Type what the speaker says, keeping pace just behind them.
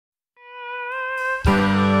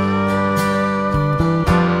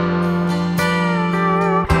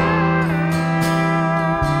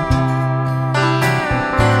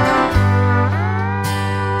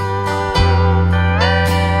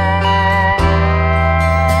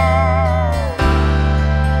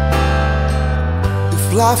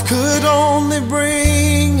life could only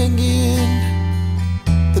bring again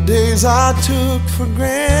the days I took for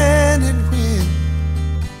granted, when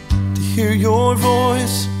to hear your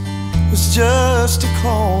voice was just a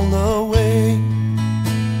call away.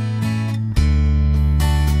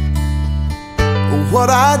 What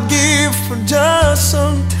I'd give for just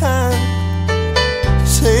some time to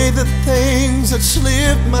say the things that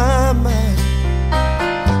slipped my mind.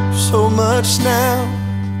 So much now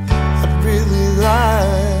I'd really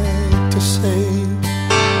like to say.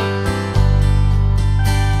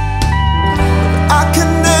 I can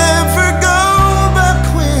never go back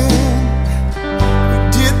when we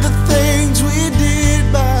did the things we did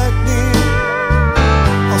back then.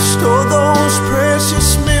 I'll store those precious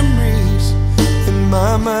memories in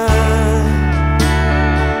my mind.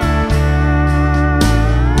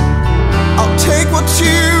 I'll take what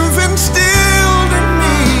you've instilled in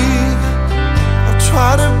me. I'll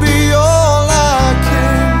try to be all I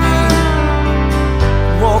can be.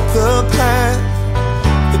 Walk the path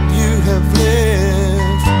that you have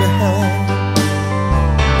left behind.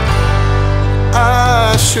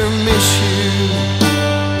 I sure miss you.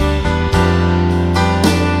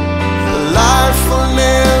 Life will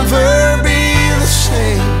never be the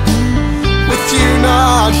same with you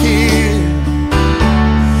not here.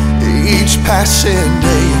 Each passing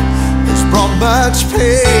day has brought much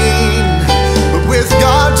pain, but with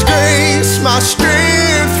God's grace my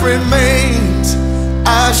strength remains.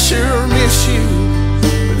 I sure miss you,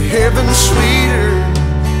 but heaven's sweeter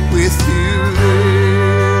with you there.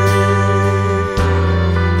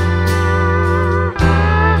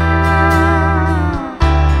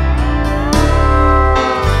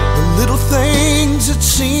 The little things that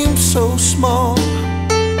seem so small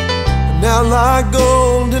are now like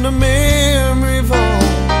gold in a memory vault.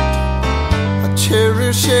 I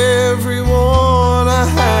cherish every one I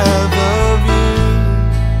have of you.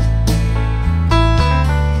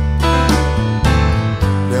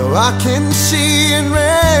 Now I can see and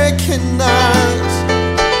recognize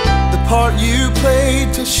the part you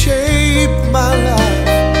played to shape my life.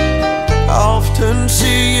 I often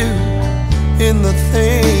see you in the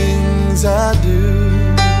things I do.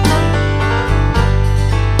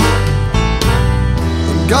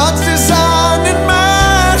 God's design and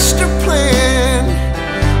master plan,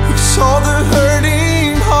 He saw the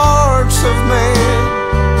hurting hearts of man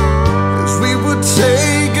as we would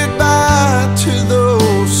say goodbye to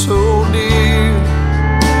those so dear.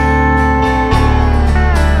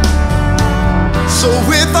 So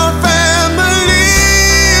with our family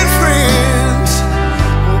and friends,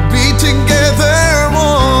 we'll be together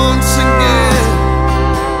once again.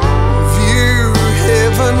 View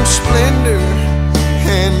heaven's splendor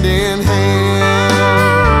hand in hand.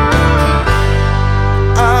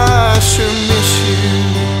 I sure miss you.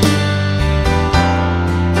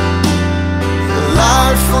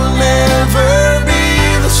 Life will never be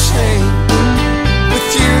the same with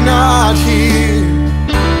you not here.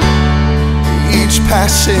 Each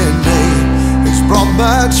passing day has brought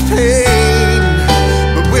much pain,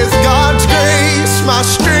 but with God's grace my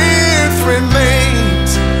strength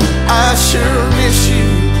remains. I sure miss you,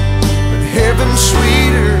 but heaven's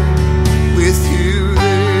sweeter